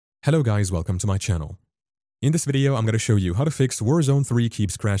Hello guys, welcome to my channel. In this video, I'm going to show you how to fix Warzone 3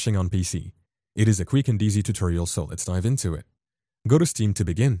 keeps crashing on PC. It is a quick and easy tutorial, so let's dive into it. Go to Steam to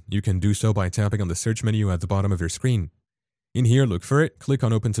begin. You can do so by tapping on the search menu at the bottom of your screen. In here, look for it, click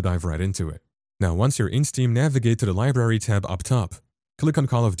on Open to dive right into it. Now, once you're in Steam, navigate to the Library tab up top. Click on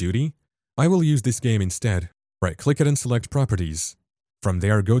Call of Duty. I will use this game instead. Right-click it and select Properties. From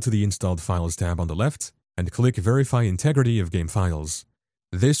there, go to the Installed Files tab on the left and click Verify Integrity of Game Files.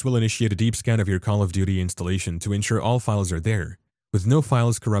 This will initiate a deep scan of your Call of Duty installation to ensure all files are there, with no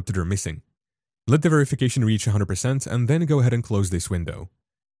files corrupted or missing. Let the verification reach 100% and then go ahead and close this window.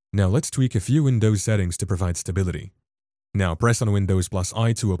 Now let's tweak a few Windows settings to provide stability. Now press on Windows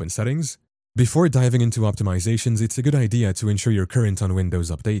 +I to open settings. Before diving into optimizations, it's a good idea to ensure you're current on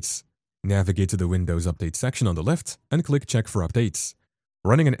Windows updates. Navigate to the Windows Update section on the left and click Check for Updates.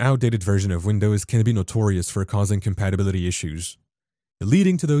 Running an outdated version of Windows can be notorious for causing compatibility issues,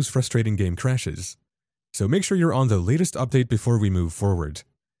 leading to those frustrating game crashes. So make sure you're on the latest update before we move forward.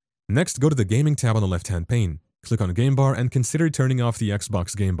 Next, go to the Gaming tab on the left-hand pane, click on Game Bar and consider turning off the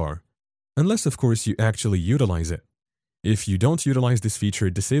Xbox Game Bar. Unless, of course, you actually utilize it. If you don't utilize this feature,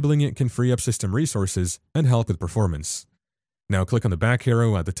 disabling it can free up system resources and help with performance. Now click on the back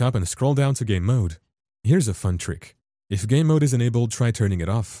arrow at the top and scroll down to Game Mode. Here's a fun trick. If Game Mode is enabled, try turning it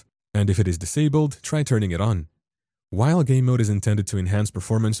off. And if it is disabled, try turning it on. While Game Mode is intended to enhance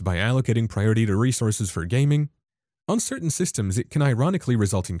performance by allocating priority to resources for gaming, on certain systems it can ironically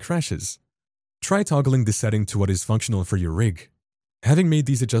result in crashes. Try toggling this setting to what is functional for your rig. Having made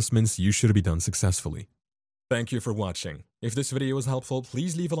these adjustments, you should be done successfully. Thank you for watching. If this video was helpful,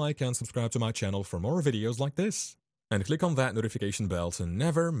 please leave a like and subscribe to my channel for more videos like this. And click on that notification bell to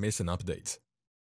never miss an update.